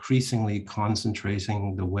are increasingly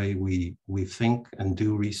concentrating the way we think and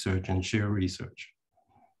do research and share research.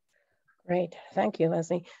 Great, thank you,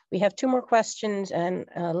 Leslie. We have two more questions and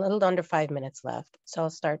a little under 5 minutes left. So I'll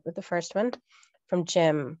start with the first one from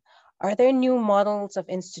Jim. Are there new models of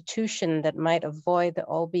institution that might avoid the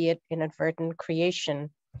albeit inadvertent creation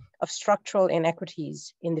of structural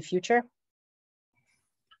inequities in the future?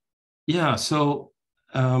 Yeah, so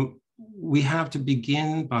we have to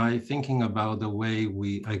begin by thinking about the way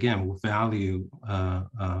we, again, value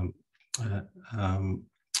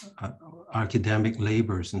academic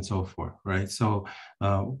labors and so forth, right? So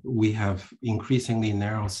we have increasingly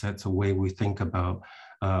narrow sets of way we think about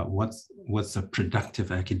what's a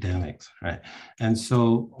productive academics, right? And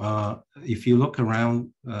so if you look around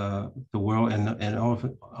the world, and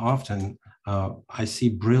often I see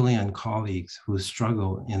brilliant colleagues who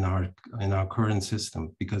struggle in our current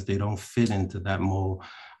system because they don't fit into that mold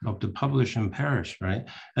of the publish and perish, right?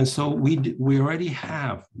 And so we already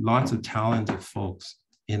have lots of talented folks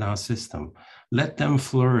in our system. Let them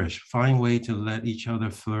flourish, find a way to let each other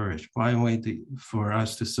flourish, find a way for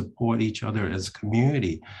us to support each other as a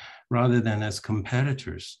community rather than as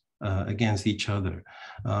competitors against each other.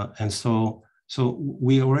 And so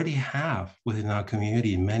we already have within our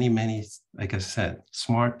community many, like I said,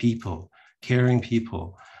 smart people, caring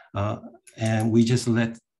people, and we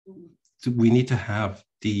need to have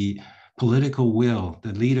the political will,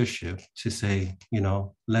 the leadership to say, you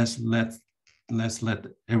know, let's let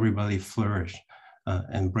everybody flourish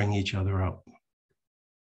and bring each other up.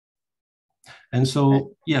 And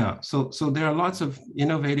so, yeah, so there are lots of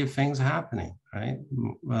innovative things happening, right?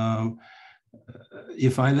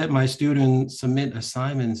 If I let my students submit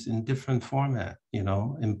assignments in different format, you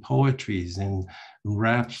know, in poetries, in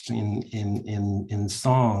raps, in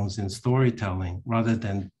songs, in storytelling, rather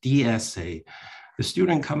than the essay, the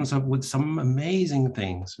student comes up with some amazing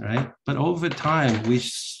things, right? But over time,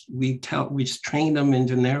 we train them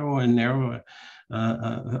into narrower and narrower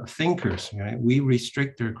thinkers, right? We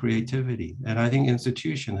restrict their creativity. And I think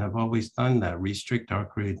institutions have always done that, restrict our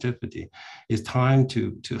creativity. It's time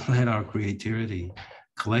to let our creativity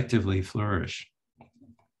collectively flourish.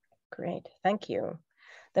 Great, thank you.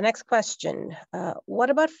 The next question,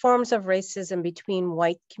 what about forms of racism between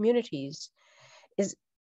white communities?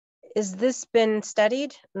 Is this been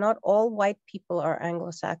studied? Not all white people are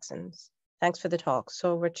Anglo-Saxons. Thanks for the talk.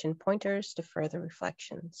 So rich in pointers to further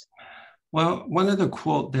reflections. Well, one of the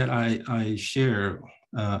quote that I share,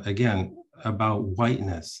 again, about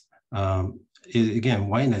whiteness, again,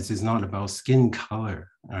 whiteness is not about skin color,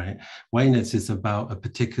 right? Whiteness is about a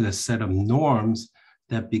particular set of norms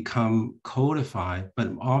that become codified,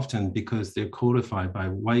 but often because they're codified by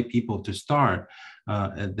white people to start,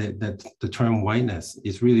 that the term whiteness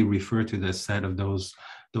is really referred to the set of those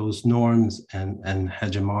norms and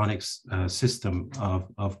hegemonic system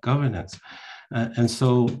of governance. And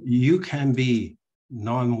so you can be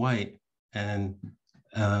non-white and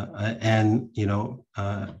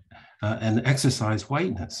exercise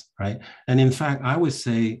whiteness, right? And in fact, I would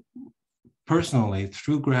say personally,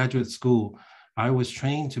 through graduate school, I was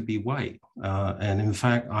trained to be white. And in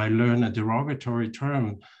fact, I learned a derogatory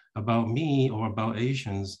term about me or about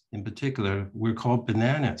Asians in particular. We're called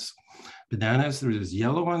bananas. Bananas, there is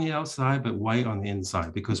yellow on the outside, but white on the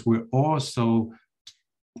inside, because we're all so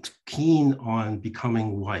keen on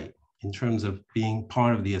becoming white in terms of being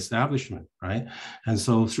part of the establishment, right? And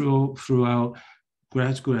so throughout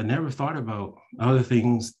grad school, I never thought about other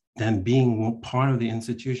things than being part of the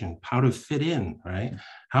institution, how to fit in, right?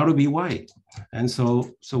 How to be white. And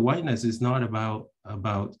so whiteness is not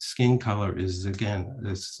about skin color, is again,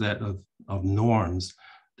 a set of norms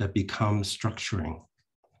that become structuring.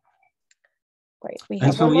 Great.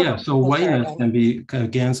 And so, yeah, so whiteness can be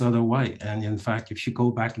against other white. And in fact, if you go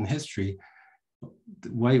back in history,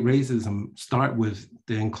 white racism start with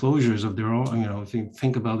the enclosures of their own, if you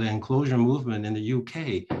think about the enclosure movement in the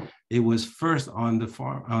UK, it was first on the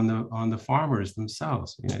farmers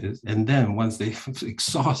themselves. And then once they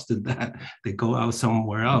exhausted that, they go out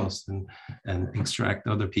somewhere else and extract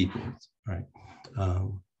other people, right?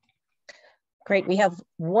 Great. We have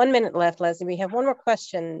 1 minute left, Leslie. We have one more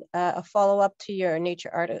question, a follow-up to your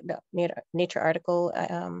Nature article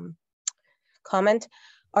comment.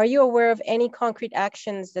 Are you aware of any concrete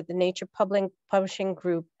actions that the Nature Publishing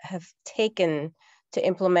Group have taken to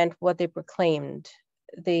implement what they proclaimed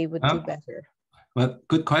they would do better? Well,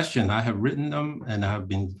 good question. I have written them and I have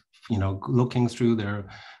been, looking through their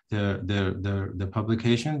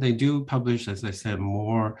publication. They do publish, as I said,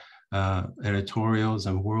 more editorials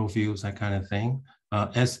and worldviews, that kind of thing,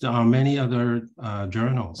 as there are many other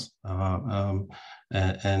journals.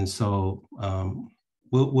 And so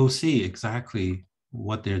we'll see exactly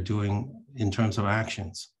what they're doing in terms of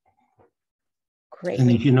actions. Great. And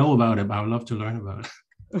if you know about it, I would love to learn about it.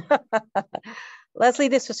 Leslie,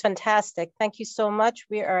 this was fantastic. Thank you so much.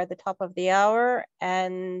 We are at the top of the hour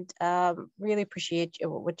and really appreciate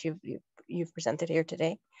what you've presented here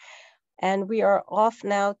today. And we are off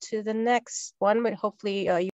now to the next one, but hopefully